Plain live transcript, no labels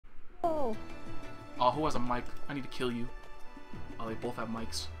Oh, who has a mic? I need to kill you. Oh, they both have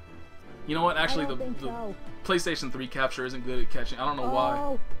mics. You know what? Actually, the PlayStation 3 capture isn't good at catching. I don't know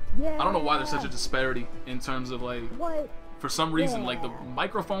why. Yeah. I don't know why there's such a disparity in terms of like. What? For some reason, like the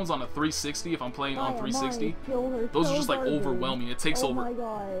microphones on a 360, if I'm playing on 360, those are just like overwhelming. It takes over. Oh my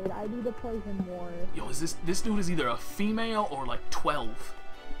god, I need to play him more. Yo, is this dude is either a female or like 12.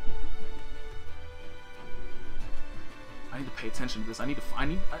 I need to pay attention to this.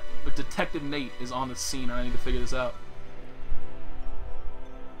 Detective Nate is on the scene, and I need to figure this out.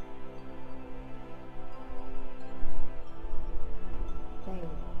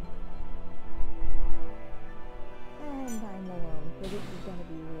 And I'm alone, so this is gonna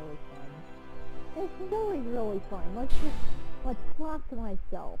be really fun. It's really fun. Let's talk to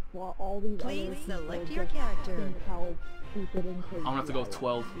myself while all these Please other people select your just character. think how stupid and crazy I'm gonna have to go with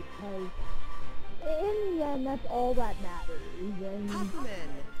 12. Because in the end, that's all that matters. And Hoffman.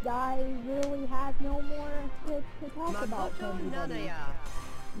 I really have no more to talk about to Makoto anybody. Nanaya.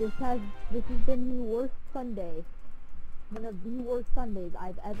 This has been the worst Sunday. One of the worst Sundays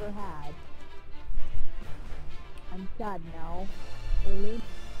I've ever had. I'm sad now. Only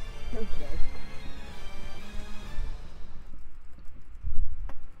perfect.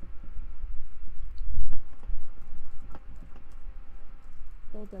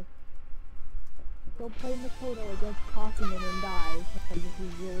 Go play Makoto against Kaufman and die. This is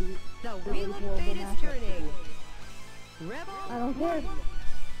really The wheel of fate is turning. Rebel. I don't care.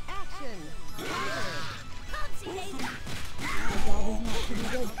 Action. My job is not pretty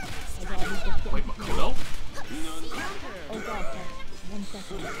good. My job is just Wait, Makoto? Oh god, 1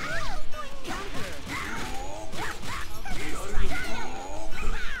 second.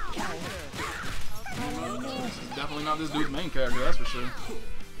 This is definitely not this dude's main character, that's for sure.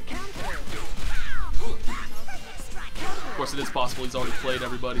 Of course, it is possible he's already played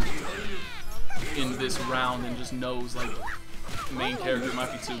everybody in this round and just knows, like, the main character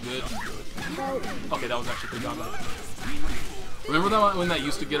might be too good. Okay, that was actually pretty godlike. Remember that when that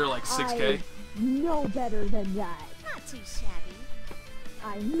used to get her, like, 6K? I know better than that. Not too shabby.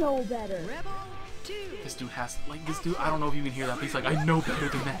 I know better. Rebel 2. This dude has, like, this dude, I don't know if you can hear that, but he's like, I know better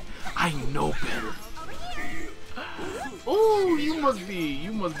than that. I know better. Oh, you must be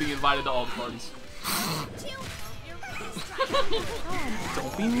invited to all the parties.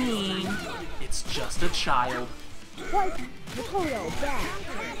 Don't be mean. It's just a child. What? Makoto, back.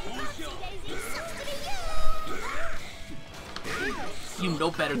 You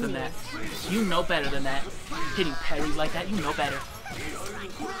know better than that. You know better than that. Hitting parries like that, you know better.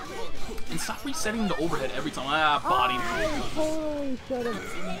 And stop resetting the overhead every time. Ah, bodied. I totally should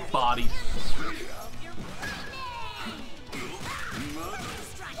have. Bodied.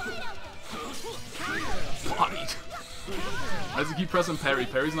 Bodied. Why does he keep pressing parry?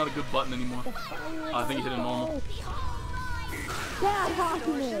 Parry's not a good button anymore. I think he hit it normal. Bad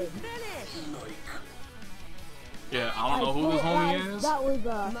Hoffman. Yeah, I don't know who this homie is, That was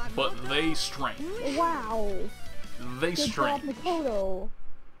but they strength. wow. They Good job, strength. Makoto.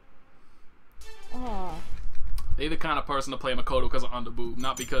 They the kind of person to play Makoto because of underboob,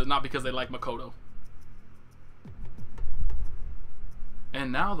 not because they like Makoto.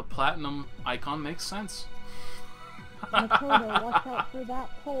 And now the platinum icon makes sense. Makoto, watch out for that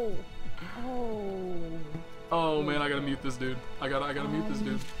pole. Oh. Oh man, I gotta mute this dude. I gotta mute this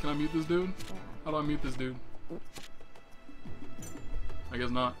dude. Can I mute this dude? How do I mute this dude? I guess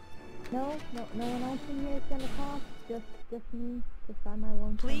not. No one else in here is gonna talk. Just me. Just I'm my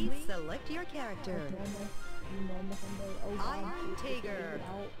lone. Please select your character. Oh, I'm Tiger.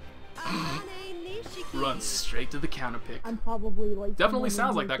 Run straight to the counter pick. I'm probably like Definitely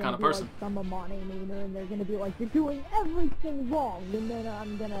sounds like that kind of person. Like some Amane mainer, and they're gonna be like, you're doing everything wrong, and then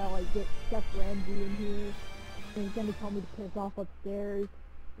I'm gonna like get Chef Ramsay in here, and he's gonna tell me to piss off upstairs,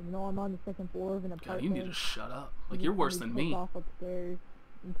 even though I'm on the second floor of an apartment. God, you need to shut up. Like you're worse than me. Piss off upstairs,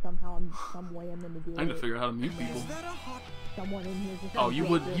 and somehow, some way, I'm gonna do it. I need to figure out how to mute people. Someone in here just Oh, you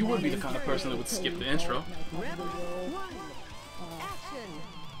would be the kind of person that would skip the intro.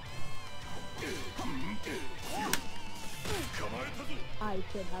 I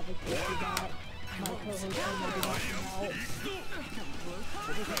should have expected that. My co-host maybe not out.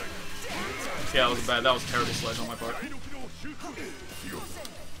 Yeah, that was terrible sledge on my part.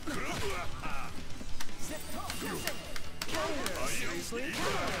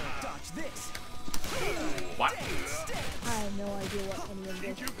 What? I have no idea what any of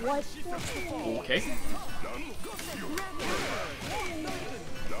this. What? Okay.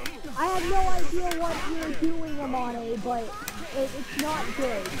 I have no idea what you're doing, Amane, but it's not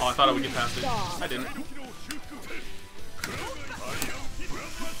good. Oh, I thought I would get past it. Stop. I didn't.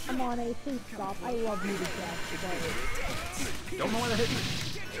 Amane, please stop. I love you to death, but... Don't know why that hit me.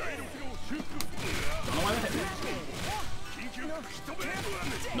 Don't know why that hit me.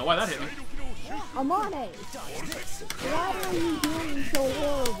 Know why that hit me. Amane! Why are you doing so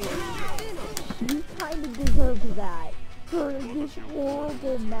horrible? You kind of deserve that for this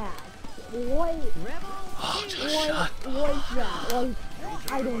horrible match. What? Oh, just What shut. was that? Like,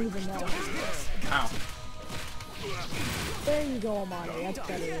 I don't even know. Ow. There you go, Amane. That's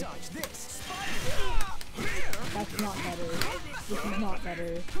better. That's not better. This is not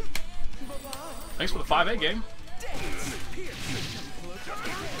better. Thanks for the 5A game.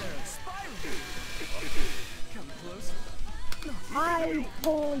 I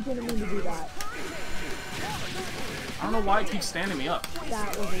totally didn't mean to do that. I don't know why it keeps standing me up.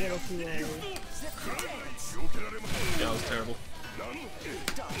 That was a little too early. Yeah, that was terrible.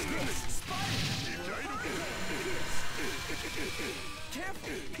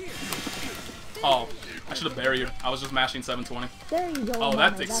 Oh, I should have barriered. I was just mashing 720. There you go. Oh, Amane,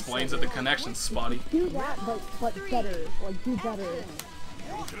 that that's explains better. that the connection's spotty. Do that, but better. Like, do better.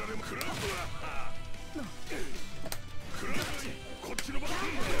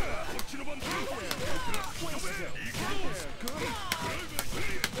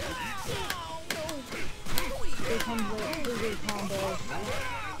 Here comes the bigger combo.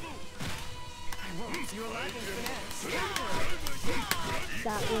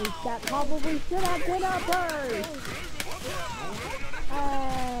 That probably should have been a burst.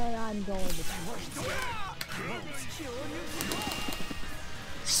 And I'm going to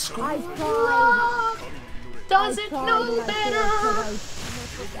I tried. Does I it tried know and better?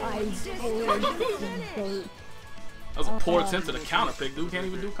 I failed. That was a poor attempt at a counter pick. Dude can't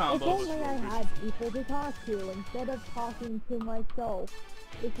even do If combos. only I had people to talk to instead of talking to myself.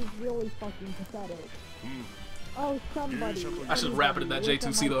 This is really fucking pathetic. Oh, somebody. I should have rapided that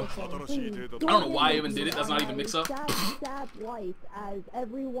J2C though. I don't know why I even did it. That's not even mix up. Sad life, as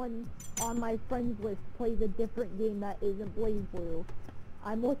everyone on my friends list plays a different game that isn't BlazBlue.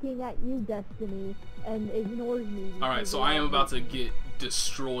 I'm looking at you, Destiny, and ignores me. Alright, so I am about to get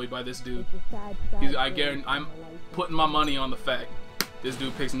destroyed by this dude. It's a sad I thing guarantee in I'm my life. putting my money on the fact this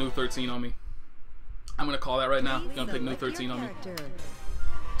dude picks new 13 on me. I'm gonna call that right now. He's gonna pick new 13 on me.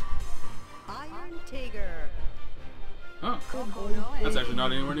 Iron Tiger. Huh. That's actually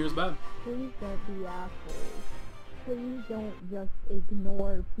not anywhere near as bad. Please don't be assholes. Please don't just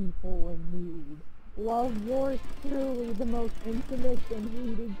ignore people in need. Love yours truly, the most infamous and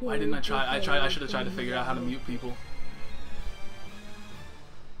hated game. Why didn't I try? I should have tried to figure out how to mute people.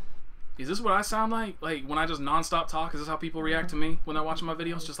 Is this what I sound like? Like when I just non-stop talk? Is this how people react to me when they're watching my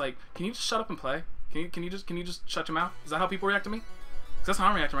videos? Just like, can you just shut up and play? Can you just shut your mouth? Is that how people react to me? 'Cause that's how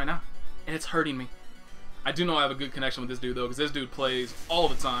I'm reacting right now, and it's hurting me. I do know I have a good connection with this dude though, because this dude plays all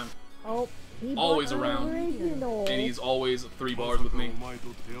the time, Oh, he always bought around, original. and he's always 3 bars with me.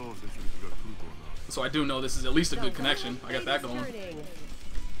 So I do know this is at least a good connection. I got that going.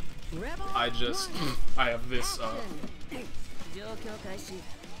 I just, I have this,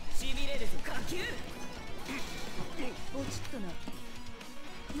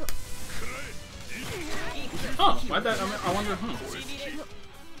 huh, why'd that, I wonder,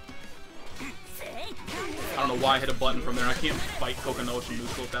 I don't know why I hit a button from there. I can't fight Kokono's from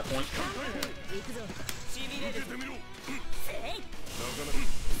neutral at that point.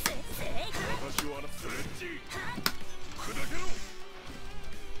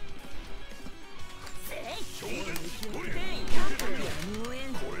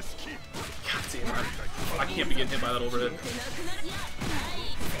 God damn it. I can't be getting hit by that overhead.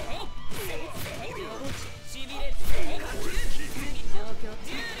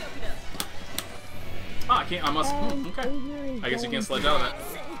 Ah, I can't, I must, okay. I guess you can't sledge out of that.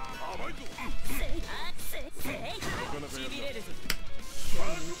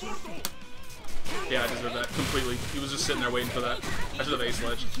 Yeah, I deserve that completely. He was just sitting there waiting for that. I should have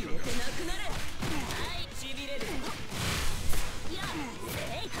A-sledged.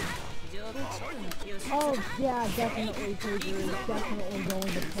 Oh, yeah, definitely, Pager is definitely going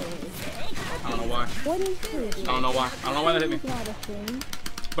to play. I don't know why. What is Pager? I don't know why. I don't know why that hit me. It's not a thing.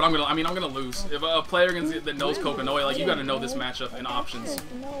 But I'm gonna lose. If a player that knows Kokonoe, like, you gotta know this matchup and options.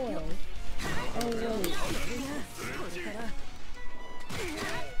 No way. Oh, wait.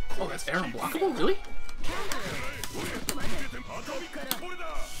 Oh, that's air unblockable? Really?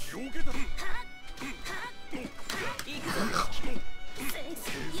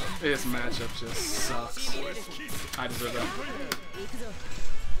 This matchup just sucks. I deserve that.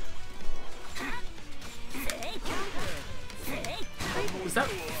 Is that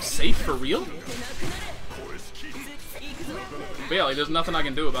safe for real? But yeah, like, there's nothing I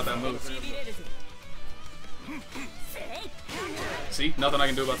can do about that move. See? Nothing I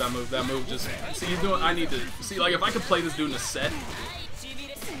can do about that move. That move just... See, he's doing... I need to... See, like, if I could play this dude in a set,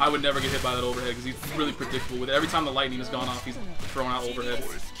 I would never get hit by that overhead, because he's really predictable with it. Every time the lightning has gone off, he's throwing out overhead.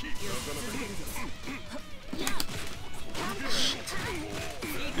 Shit.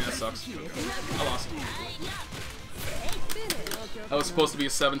 Yeah, that sucks. I lost. That was supposed to be a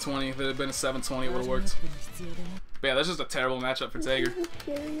 720. If it had been a 720, it would have worked. But yeah, that's just a terrible matchup for Tager.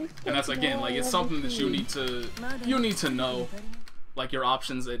 And that's, again, like, it's something that you need to know, like, your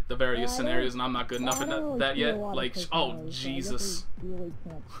options at the various scenarios, and I'm not good enough at that yet. Like, oh, Jesus.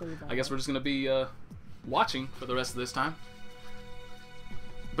 I guess we're just going to be watching for the rest of this time.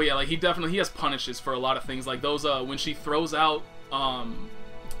 But yeah, like, he has punishes for a lot of things. Like, those, when she throws out,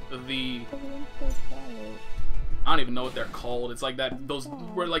 the... I don't even know what they're called. It's like that, those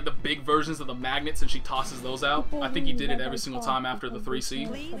were like the big versions of the magnets, and she tosses those out. I think he did it every single time after the 3C,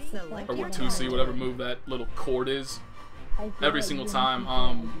 or what 2C, whatever move that little cord is. Every single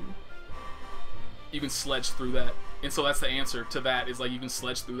time, you can sledge through that. And so that's the answer to that, is like you can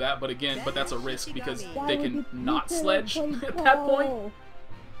sledge through that, but again, that's a risk because they can not sledge at that point.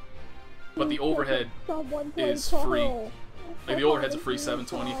 But the overhead is free. Like, the overhead's a free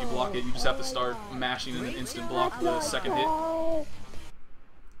 720 if you block it. You just have to start mashing in an instant block for the second hit. Oh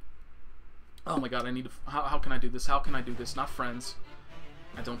my god, I need to... How can I do this? How can I do this? Not friends.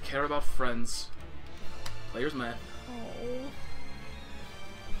 I don't care about friends. Players met.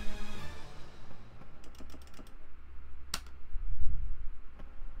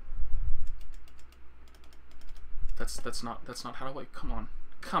 That's not how do I... Come on.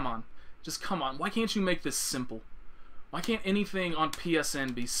 Come on. Just come on. Why can't you make this simple? Why can't anything on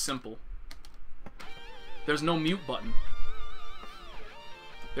PSN be simple? There's no mute button.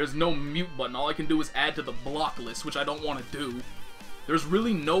 There's no mute button. All I can do is add to the block list, which I don't want to do. There's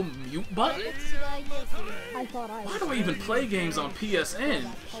really no mute button? Why do I even play games on PSN?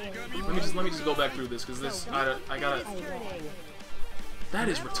 Let me just go back through this, because this I gotta... That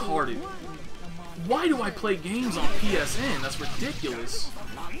is retarded. Why do I play games on PSN? That's ridiculous.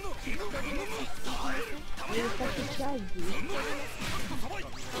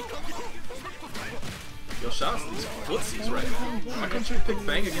 Yo, shout out to these footsies right now. Why couldn't you pick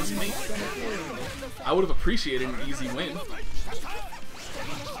Fang against me? I would have appreciated an easy win.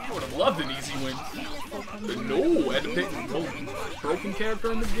 I would have loved an easy win. But no, I had to pick the most broken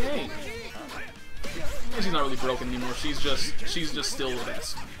character in the game. And she's not really broken anymore. She's just still the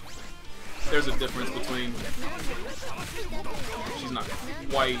best. There's a difference between... She's not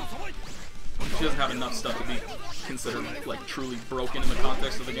quite... She doesn't have enough stuff to be considered, like, truly broken in the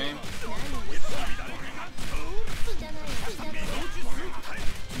context of the game.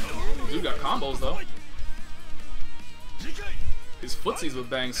 Dude got combos, though. His footsies with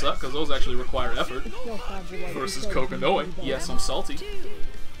bang suck, because those actually require effort. Versus Kokonoe. Yes, I'm salty.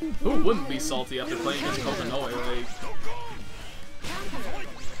 Who wouldn't be salty after playing against Kokonoe? Like...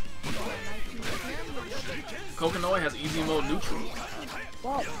 Kokonoe has easy mode neutral.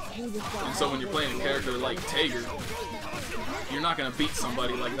 And so when you're playing a character like Tager, you're not going to beat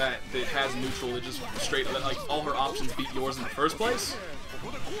somebody like that has neutral, that just straight, like, all her options beat yours in the first place.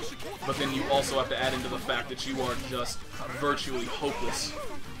 But then you also have to add into the fact that you are just virtually hopeless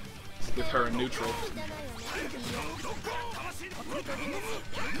with her in neutral.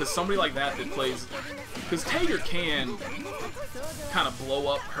 Because somebody like that plays... Because Tager can kind of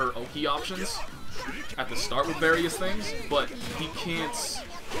blow up her Oki options at the start with various things, but he can't...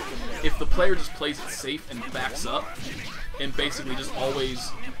 If the player just plays it safe and backs up, and basically just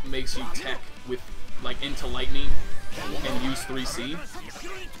always makes you tech with, like, into lightning and use 3C,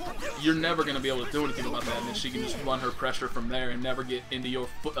 you're never going to be able to do anything about that, and then she can just run her pressure from there and never get into your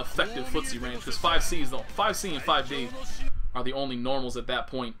effective footsie range. Because 5C and 5D are the only normals at that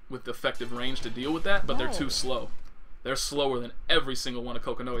point with effective range to deal with that, but they're too slow. They're slower than every single one of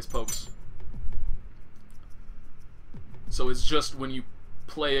Kokonoe's pokes. So it's just when you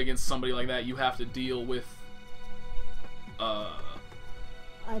play against somebody like that, you have to deal with...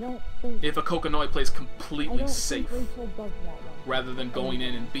 I don't think... If a Kokonoe plays completely safe, rather than going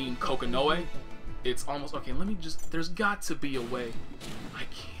in and being Kokonoe, it's almost... Okay, let me just... There's got to be a way. I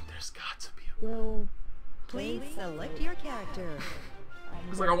can't... There's got to be a way. Please select your character.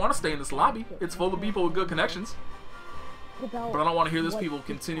 It's like, I want to stay in this lobby. It's full of people with good connections. But I don't want to hear this people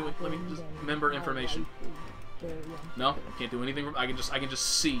continuing... Let me just... Member information. No, I can't do anything. I can just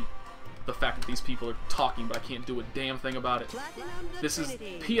see the fact that these people are talking, but I can't do a damn thing about it. This is...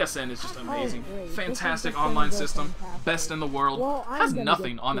 PSN is just amazing. Fantastic online system. Best in the world. Has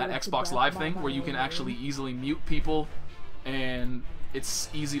nothing on that Xbox Live thing where you can actually easily mute people and it's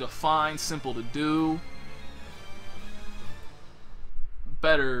easy to find, simple to do.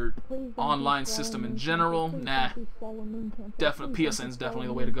 Better online system in general. Nah, definitely PSN's definitely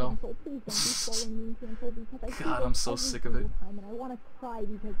the way to go. God, I'm so sick of it. I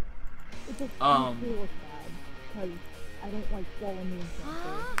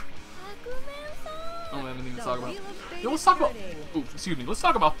don't have anything to talk about. Yo, let's talk about. Ooh, excuse me. Let's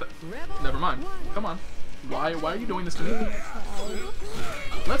talk about. Never mind. Come on. Why are you doing this to me?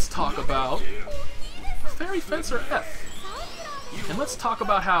 Let's talk about Fairy Fencer F. And let's talk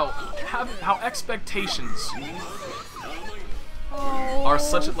about how expectations are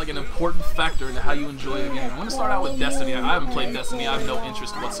such like an important factor into how you enjoy a game. I'm gonna start out with Destiny. I haven't played Destiny. I have no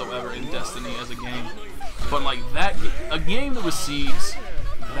interest whatsoever in Destiny as a game. But like a game that receives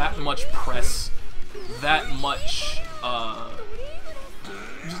that much press, that much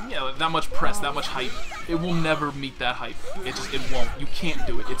that much press, that much hype, it will never meet that hype. It won't. You can't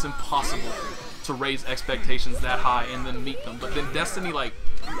do it. It's impossible to raise expectations that high and then meet them. But then Destiny, like,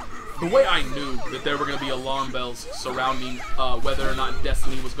 the way I knew that there were going to be alarm bells surrounding whether or not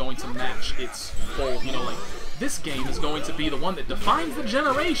Destiny was going to match its whole, you know, like, this game is going to be the one that defines the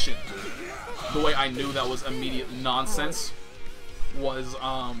generation. The way I knew that was immediate nonsense was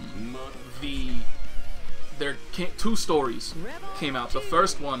two stories came out. The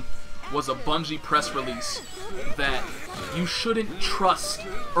first one was a Bungie press release that you shouldn't trust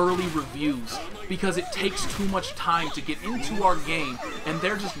early reviews because it takes too much time to get into our game and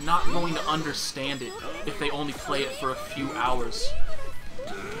they're just not going to understand it if they only play it for a few hours.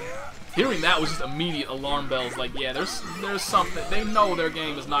 Hearing that was just immediate alarm bells, like, yeah, there's something. They know their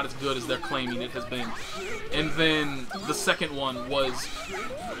game is not as good as they're claiming it has been. And then the second one was,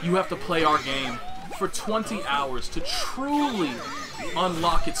 you have to play our game for 20 hours to truly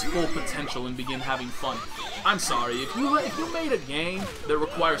unlock its full potential and begin having fun. I'm sorry, if you made a game that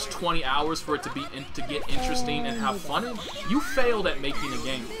requires 20 hours for it to get interesting and have fun in, you failed at making a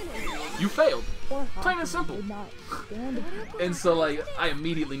game. You failed. Plain and simple. And so, like, I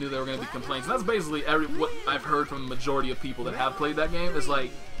immediately knew there were going to be complaints. And that's basically what I've heard from the majority of people that have played that game is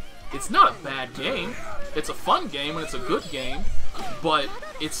like, it's not a bad game. It's a fun game and it's a good game, but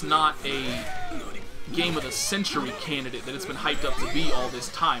it's not a game of the century candidate that it's been hyped up to be all this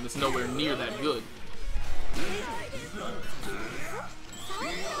time. It's nowhere near that good.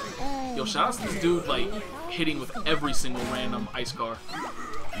 Yo, shout out to this dude, like, hitting with every single random ice car.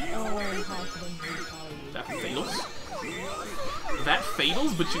 That fatals? That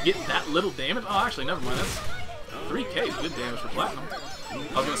fatals, but you get that little damage? Oh, actually, never mind. That's 3K is good damage for Platinum.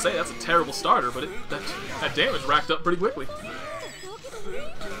 I was gonna say that's a terrible starter, but that damage racked up pretty quickly.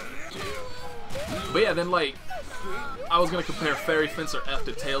 But yeah, then, like, I was gonna compare Fairy Fencer F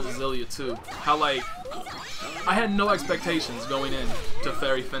to Tales of Xillia 2. How, like, I had no expectations going in to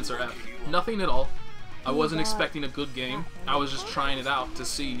Fairy Fencer F. Nothing at all. I wasn't expecting a good game. I was just trying it out to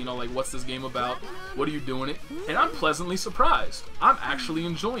see, you know, like, what's this game about? What are you doing it? And I'm pleasantly surprised. I'm actually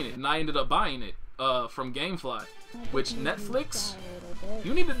enjoying it, and I ended up buying it from Gamefly, which Netflix,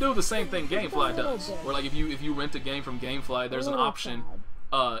 you need to do the same thing Gamefly does. Where, like, if you rent a game from Gamefly, there's an option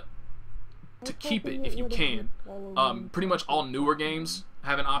to keep it if you can. Pretty much all newer games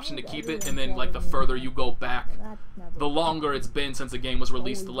have an option to keep it, and then, like, the further you go back, the longer it's been since the game was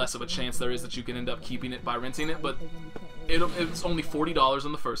released, the less of a chance there is that you can end up keeping it by renting it. But it's only $40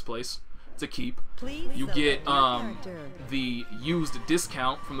 in the first place to keep. You get the used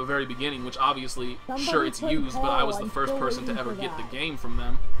discount from the very beginning, which obviously, sure, it's used, but I was the first person to ever get the game from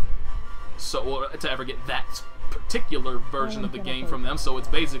them, or to ever get that particular version of the game from them. So it's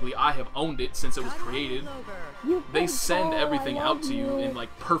basically, I have owned it since it was created. They send everything out to you in, like,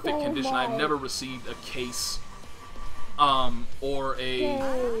 perfect condition. I've never received a case or a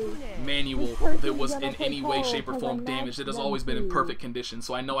manual that was in any way, shape, or form damaged. It has always been in perfect condition,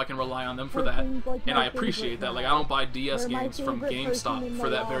 so I know I can rely on them for that, and I appreciate that. Like, I don't buy DS games from GameStop for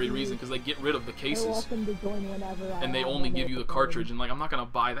that very reason, because they get rid of the cases, and they only give you the cartridge, and, like, I'm not gonna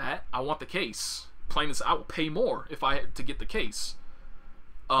buy that. I want the case. Plain as I will pay more if I had to get the case.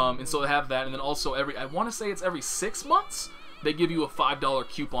 And so they have that, and then also I want to say it's every 6 months, they give you a $5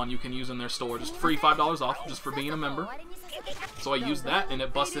 coupon you can use in their store, just free $5 off, just for being a member. So I used that, and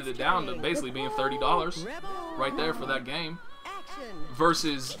it busted it down to basically being $30 right there for that game.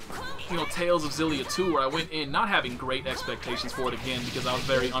 Versus, you know, Tales of Xillia 2, where I went in not having great expectations for it again, because I was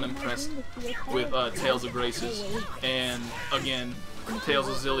very unimpressed with Tales of Graces, and again, Tales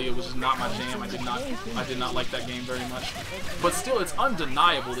of Xillia was just not my jam. I did not like that game very much. But still, it's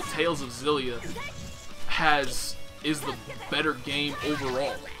undeniable that Tales of Xillia is the better game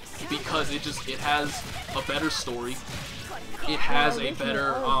overall, because it has a better story. it has a Well,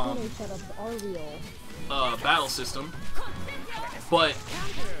 better setups are real. battle system. But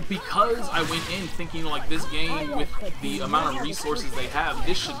because I went in thinking like this game, with the amount of resources they have,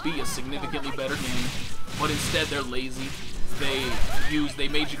 this should be a significantly better game. But instead they're lazy. They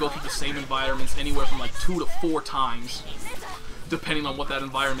made you go through the same environments anywhere from like 2 to 4 times, depending on what that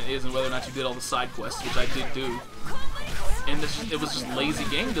environment is and whether or not you did all the side quests, which I did do. And it was just lazy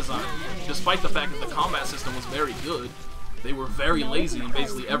game design. Despite the fact that the combat system was very good, they were very lazy in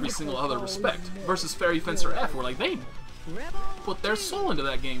basically every single other respect. Versus Fairy Fencer F, where like they put their soul into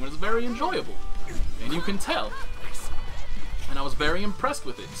that game, and it's very enjoyable, and you can tell. And I was very impressed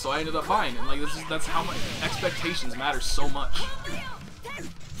with it, so I ended up buying it. Like that's how my expectations matter so much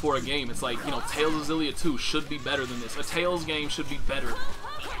for a game. It's like, you know, Tales of Xillia 2 should be better than this. A Tales game should be better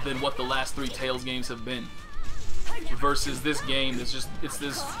than what the last 3 Tales games have been. Versus this game, it's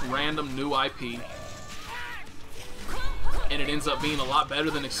this random new IP, and it ends up being a lot better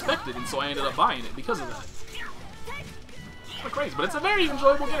than expected, and so I ended up buying it because of that. Not crazy, but it's a very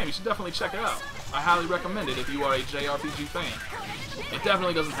enjoyable game. You should definitely check it out. I highly recommend it if you are a JRPG fan. It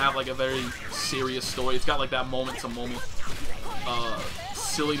definitely doesn't have like a very serious story. It's got like that moment-to-moment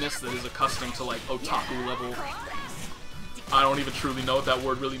silliness that is accustomed to like otaku level. I don't even truly know what that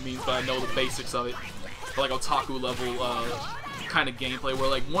word really means, but I know the basics of it. But like otaku level kind of gameplay where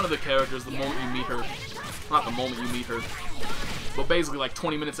like one of the characters, the moment you meet her, not the moment you meet her, but basically like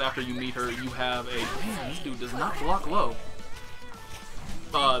 20 minutes after you meet her, you have a, man, this dude does not block low.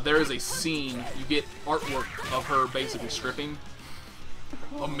 There is a scene, you get artwork of her basically stripping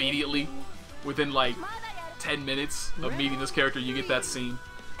immediately. Within like 10 minutes of meeting this character, you get that scene.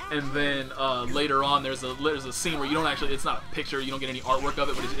 And then later on, there's a scene where you don't actually, it's not a picture, you don't get any artwork of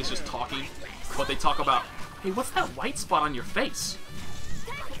it, but it's just talking. But they talk about, hey, what's that white spot on your face?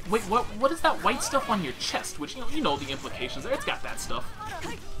 Wait, what is that white stuff on your chest? Which, you know the implications there. It's got that stuff.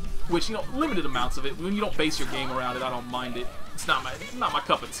 Which, you know, limited amounts of it. When you don't base your game around it, I don't mind it. It's not my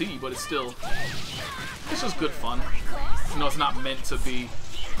cup of tea, but it's just good fun. You know, it's not meant to be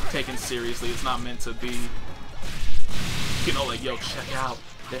taken seriously. It's not meant to be, you know, like, yo, check out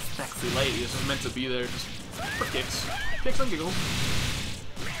this sexy lady. It's just meant to be there just for kicks and giggles.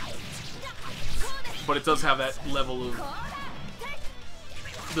 But it does have that level of,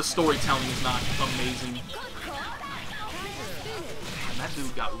 the storytelling is not amazing. And that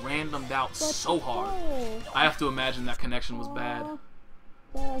dude got randomed out so hard. I have to imagine that connection was bad.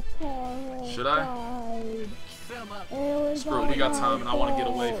 Should I? Screw it, we got time and I want to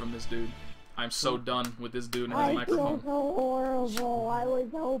get away from this dude. I'm so done with this dude and his microphone. I feel so horrible. I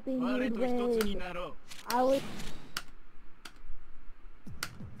was hoping you'd win.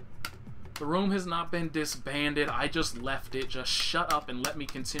 The room has not been disbanded. I just left it. Just shut up and let me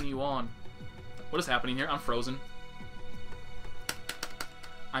continue on. What is happening here? I'm frozen.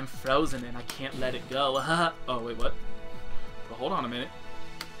 I'm frozen and I can't let it go. Oh, wait, what? Well, hold on a minute.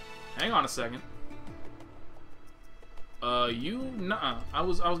 Hang on a second. Nuh-uh. I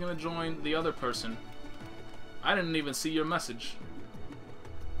was gonna join the other person. I didn't even see your message.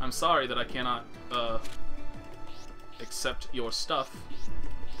 I'm sorry that I cannot, accept your stuff.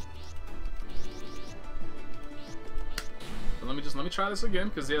 But let me try this again,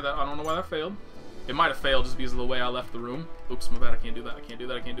 because yeah, I don't know why that failed. It might have failed just because of the way I left the room. Oops, my bad, I can't do that, I can't do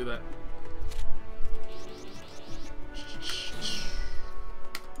that, I can't do that.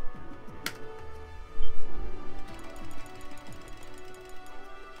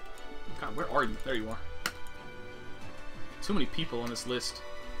 God, where are you? There you are. Too many people on this list.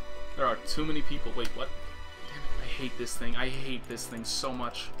 There are too many people. Wait, what? Damn it, I hate this thing. I hate this thing so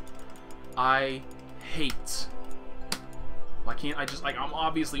much. I hate... Why can't I just, like, I'm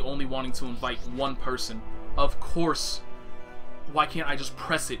obviously only wanting to invite one person. Of course. Why can't I just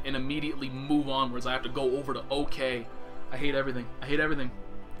press it and immediately move onwards? I have to go over to OK. I hate everything. I hate everything.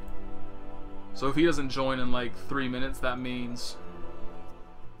 So if he doesn't join in like 3 minutes, that means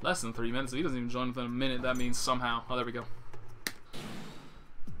less than 3 minutes. If he doesn't even join within a minute, that means somehow. Oh, there we go.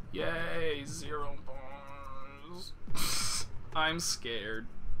 Yay, 0 bars. I'm scared.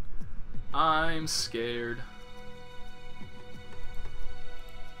 I'm scared.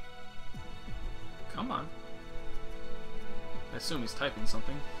 Come on. I assume he's typing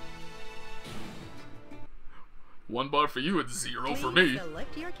something. 1 bar for you, it's 0 for me.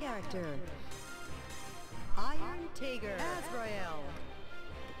 Select your character. Iron Tiger. Azrael.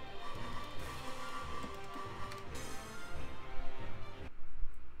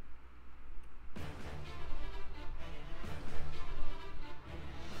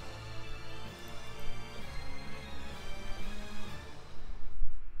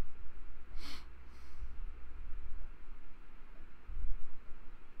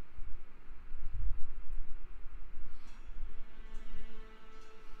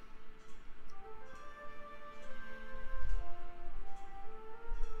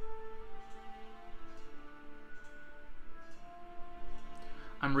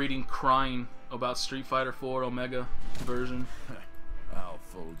 I'm reading crying about Street Fighter 4 Omega version. I'll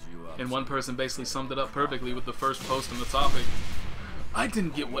fold you up. And one person basically summed it up perfectly with the first post on the topic. I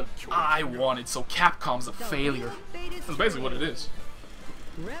didn't get what I wanted, so Capcom's a failure. That's basically what it is.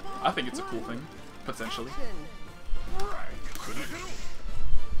 I think it's a cool thing, potentially.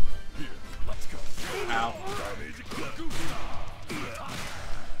 Ow.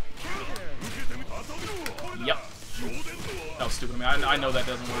 Yep. That was stupid. I mean, I know that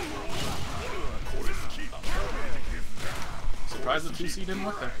doesn't work. Surprised the 2C didn't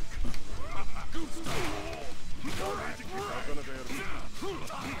work there.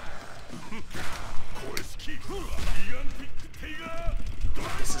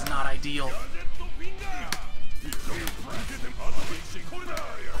 This is not ideal.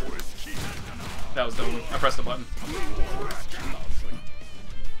 That was dumb. I pressed the button.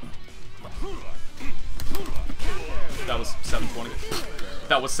 That was 720.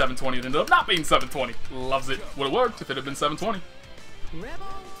 That was 720. It ended up not being 720. Loves it. Would have worked if it had been 720. Rebel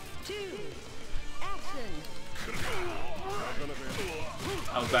 2. Action.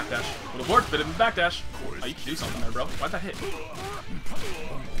 That was backdash. Would have worked if it had been backdash. Oh, you can do something there, bro. Why'd that hit?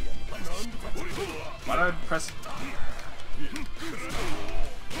 Why did I press?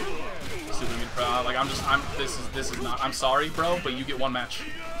 Stupid me to press. Like this is not. I'm sorry, bro, but you get one match.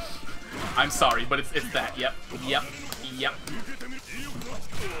 I'm sorry, but it's that. Yep.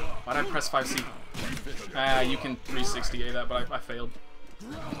 Why did I press 5C? You can 360A that, but I failed.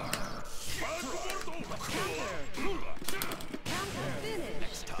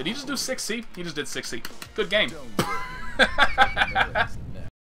 Did he just do 6C? He just did 6C. Good game.